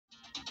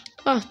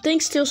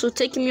Thanks, Tails, for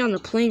taking me on the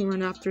plane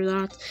run after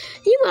that.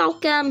 You're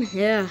welcome.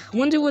 Yeah,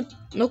 wonder what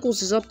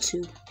Knuckles is up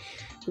to.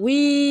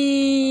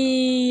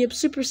 Wee!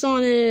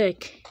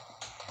 Supersonic!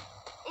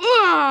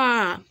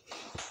 Ah!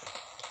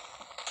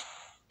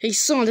 Hey,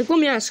 Sonic, let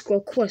me ask you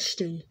a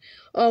question.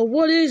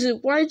 What is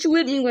it? Why did you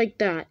hit me like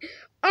that?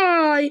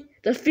 I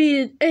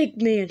defeated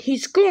Eggman.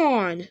 He's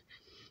gone.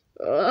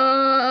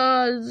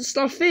 It's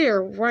not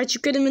fair. Why'd you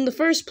get him in the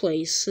first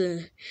place?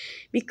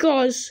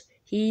 Because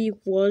he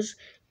was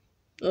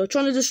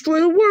trying to destroy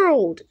the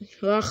world.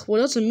 Well,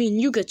 doesn't mean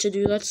you get to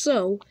do that,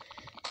 so.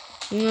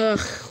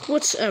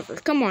 Whatever.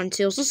 Come on,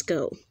 Tails, let's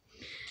go.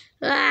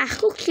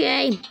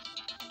 Okay.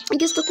 I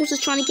guess Knuckles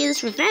is trying to get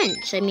his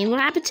revenge. I mean, what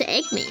happened to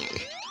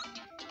Eggman?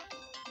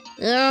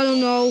 I don't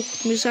know.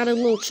 We just had a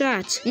little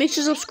chat. Make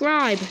sure to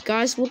subscribe.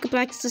 Guys, welcome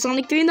back to the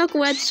Sonic 3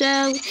 Knucklehead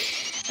show.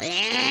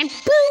 And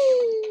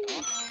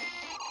boom!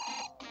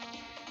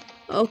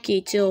 Okay,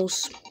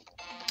 Tails.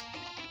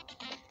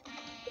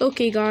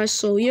 Okay, guys,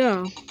 so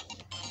yeah.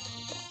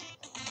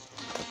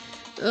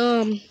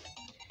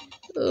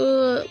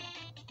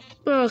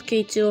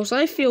 Okay, Tails,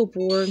 I feel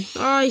bored.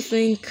 I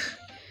think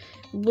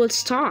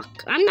let's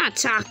talk. I'm not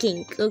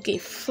talking. Okay,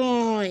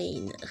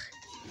 fine.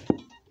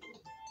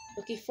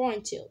 Okay,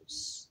 fine,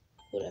 Tails.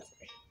 Whatever.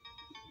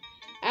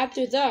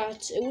 After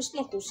that, it was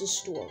Knuckles'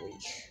 story.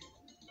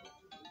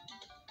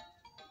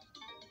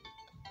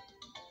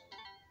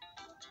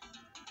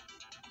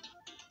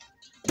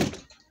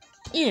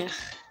 Yeah.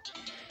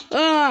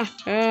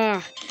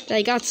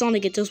 I got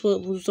Sonic at this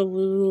one.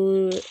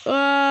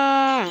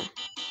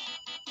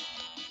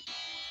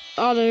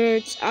 All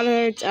hurts.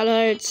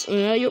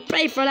 You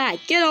pay for that.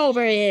 Get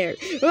over here.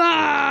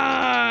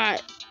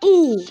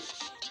 Ooh.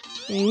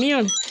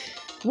 Man.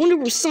 Wonder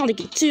where Sonic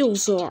and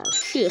Tails are.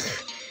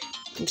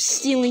 I'm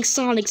stealing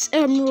Sonic's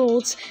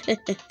emeralds. What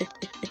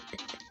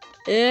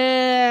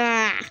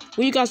are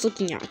you guys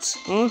looking at?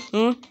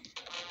 Huh?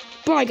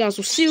 Bye, guys.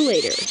 We'll see you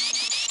later.